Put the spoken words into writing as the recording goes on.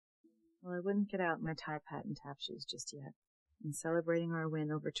Well, I wouldn't get out my top hat and tap shoes just yet. And celebrating our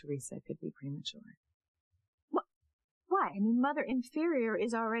win over Teresa could be premature. Why? I mean, Mother Inferior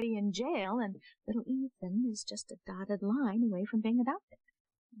is already in jail, and little Ethan is just a dotted line away from being adopted.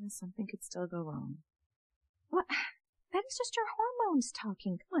 And something could still go wrong. What? That is just your hormones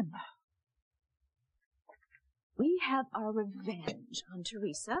talking. Come on. We have our revenge on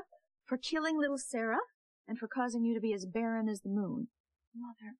Teresa for killing little Sarah and for causing you to be as barren as the moon.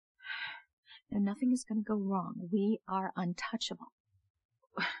 Mother, no, nothing is going to go wrong. We are untouchable.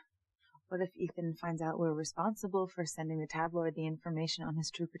 What if Ethan finds out we're responsible for sending the tabloid the information on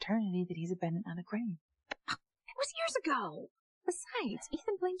his true paternity that he's a Bennett, not a Crane? It was years ago. Besides,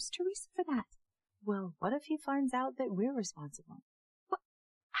 Ethan blames Teresa for that. Well, what if he finds out that we're responsible?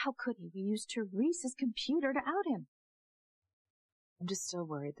 How could he? We used Teresa's computer to out him. I'm just still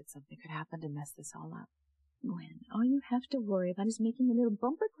worried that something could happen to mess this all up. Gwen, all you have to worry about is making a little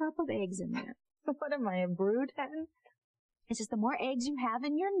bumper crop of eggs in there. What am I, a brood hen? It's just the more eggs you have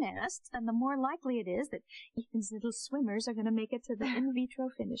in your nest, then the more likely it is that Ethan's little swimmers are going to make it to the in vitro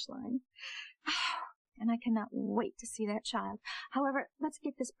finish line. And I cannot wait to see that child. However, let's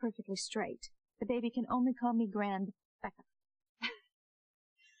get this perfectly straight. The baby can only call me Grand Becca.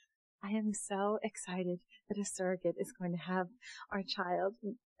 I am so excited that a surrogate is going to have our child.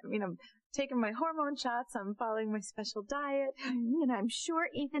 I mean, I'm taking my hormone shots, I'm following my special diet. And I'm sure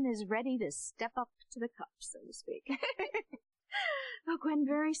Ethan is ready to step up to the cup, so to speak. Oh, Gwen,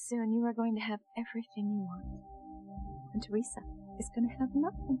 very soon you are going to have everything you want. And Teresa is going to have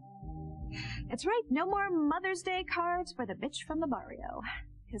nothing. That's right, no more Mother's Day cards for the bitch from the barrio,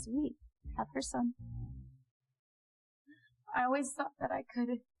 because we have her son. I always thought that I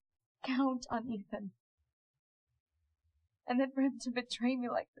could count on Ethan. And then for him to betray me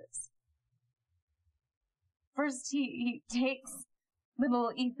like this. First, he takes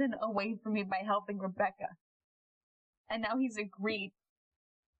little Ethan away from me by helping Rebecca. And now he's agreed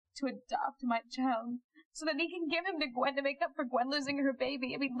to adopt my child so that he can give him to Gwen to make up for Gwen losing her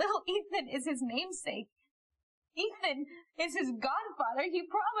baby. I mean, little Ethan is his namesake. Ethan is his godfather. He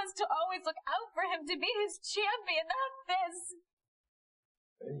promised to always look out for him, to be his champion, not this.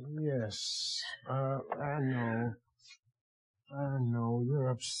 Yes, I know, you're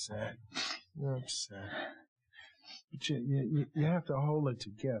upset. But you have to hold it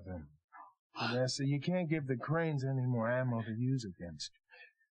together. Vanessa, you can't give the Cranes any more ammo to use against you.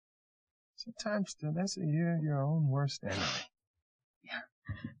 Sometimes, Vanessa, you're your own worst enemy.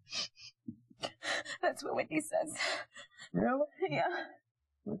 Yeah. That's what Whitney says. Really? Yeah.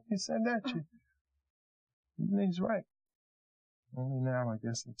 Whitney said that? Whitney's right. Only now, I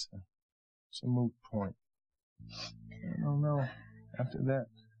guess it's a moot point. I don't know. After that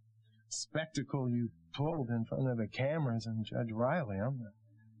spectacle you pulled in front of the cameras and Judge Riley,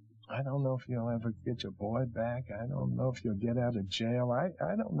 I don't know if you'll ever get your boy back. I don't know if you'll get out of jail.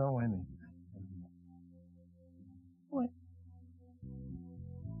 I don't know anything. What?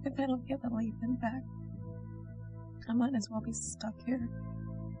 If I don't get little Ethan back, I might as well be stuck here.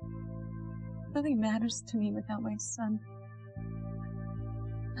 Nothing matters to me without my son.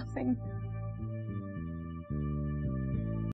 Nothing.